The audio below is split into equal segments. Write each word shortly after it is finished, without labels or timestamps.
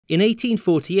In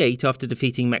 1848, after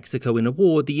defeating Mexico in a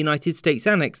war, the United States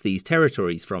annexed these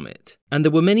territories from it. And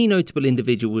there were many notable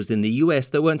individuals in the US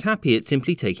that weren't happy at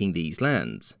simply taking these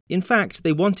lands. In fact,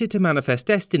 they wanted to manifest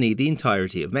destiny the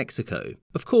entirety of Mexico.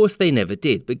 Of course, they never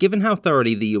did, but given how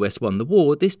thoroughly the US won the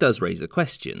war, this does raise a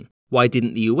question. Why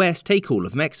didn't the US take all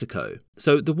of Mexico?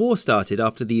 So the war started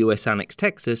after the US annexed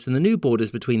Texas and the new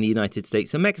borders between the United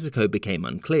States and Mexico became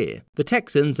unclear. The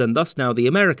Texans, and thus now the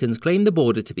Americans, claimed the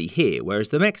border to be here, whereas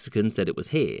the Mexicans said it was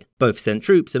here. Both sent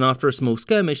troops, and after a small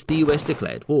skirmish, the US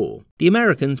declared war. The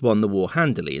Americans won the war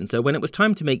handily, and so when it was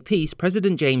time to make peace,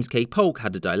 President James K. Polk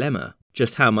had a dilemma.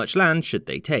 Just how much land should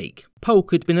they take?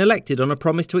 Polk had been elected on a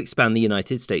promise to expand the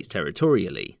United States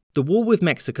territorially. The war with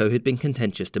Mexico had been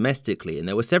contentious domestically, and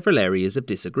there were several areas of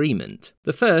disagreement.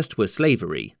 The first was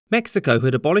slavery. Mexico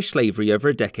had abolished slavery over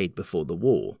a decade before the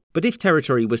war. But if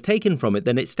territory was taken from it,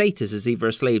 then its status as either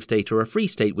a slave state or a free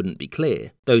state wouldn't be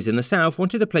clear. Those in the South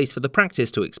wanted a place for the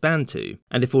practice to expand to,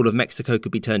 and if all of Mexico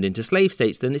could be turned into slave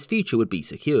states, then its future would be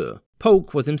secure.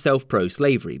 Polk was himself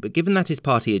pro-slavery, but given that his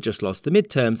party had just lost the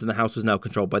midterms and the House was now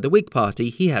controlled by the Whig Party,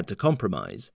 he had to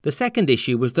compromise. The second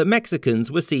issue was that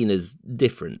Mexicans were seen as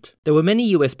different. There were many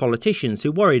US politicians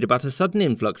who worried about a sudden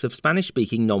influx of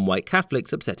Spanish-speaking non-white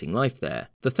Catholics upsetting life there.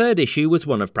 The third issue was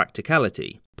one of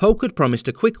practicality. Polk had promised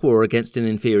a quick war against an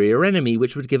inferior enemy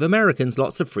which would give Americans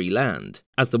lots of free land.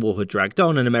 As the war had dragged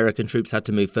on and American troops had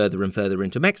to move further and further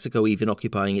into Mexico, even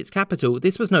occupying its capital,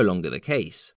 this was no longer the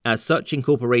case. As such,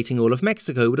 incorporating all of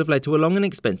Mexico would have led to a long and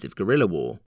expensive guerrilla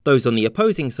war. Those on the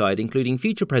opposing side, including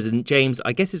future President James,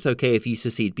 I guess it's okay if you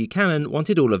secede Buchanan,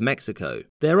 wanted all of Mexico.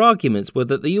 Their arguments were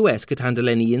that the US could handle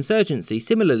any insurgency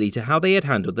similarly to how they had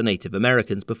handled the Native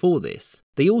Americans before this.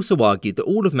 They also argued that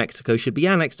all of Mexico should be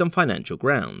annexed on financial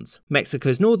grounds.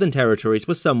 Mexico's northern territories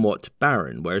were somewhat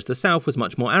barren, whereas the south was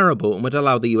much more arable and would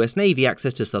allow the US Navy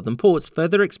access to southern ports,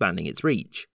 further expanding its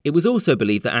reach. It was also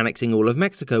believed that annexing all of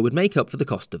Mexico would make up for the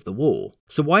cost of the war.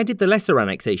 So why did the lesser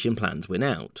annexation plans win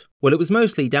out? Well, it was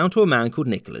mostly down to a man called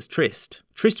Nicholas Trist.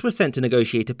 Trist was sent to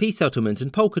negotiate a peace settlement,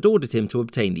 and Polk had ordered him to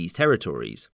obtain these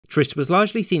territories. Trist was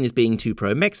largely seen as being too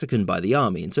pro-Mexican by the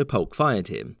army, and so Polk fired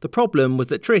him. The problem was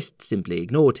that Trist simply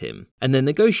ignored him, and then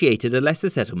negotiated a lesser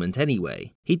settlement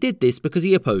anyway. He did this because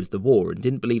he opposed the war and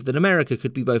didn't believe that America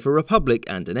could be both a republic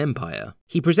and an empire.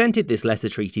 He presented this lesser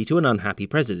treaty to an unhappy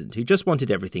president who just wanted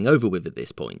everything over with at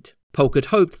this point. Polk had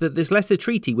hoped that this lesser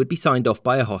treaty would be signed off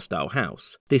by a hostile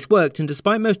house. This worked, and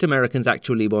despite most Americans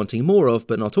actually wanting more of,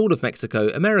 but not all of Mexico,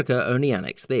 America only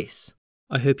annexed this.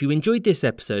 I hope you enjoyed this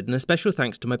episode, and a special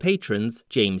thanks to my patrons: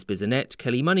 James Bisonet,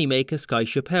 Kelly Moneymaker, Sky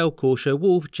Chappelle, Corsho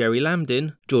Wolf, Jerry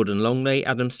Lambdin, Jordan Longley,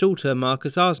 Adam Stalter,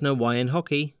 Marcus Arsner, YN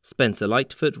Hockey, Spencer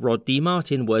Lightfoot, Rod D.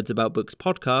 Martin, Words About Books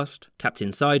Podcast, Captain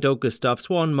Sidog, Gustav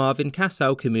Swan, Marvin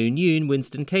Cassow, Kamoon Yoon,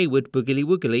 Winston Kaywood, Boogly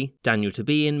Woogly, Daniel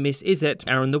Tabian, Miss Izet,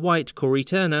 Aaron the White, Corey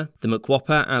Turner, The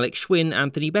McWhopper, Alex Schwinn,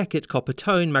 Anthony Beckett, Copper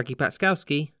Tone, Maggie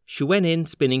Patskowski, Shuenin,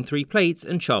 Spinning Three Plates,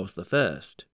 and Charles the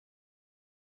First.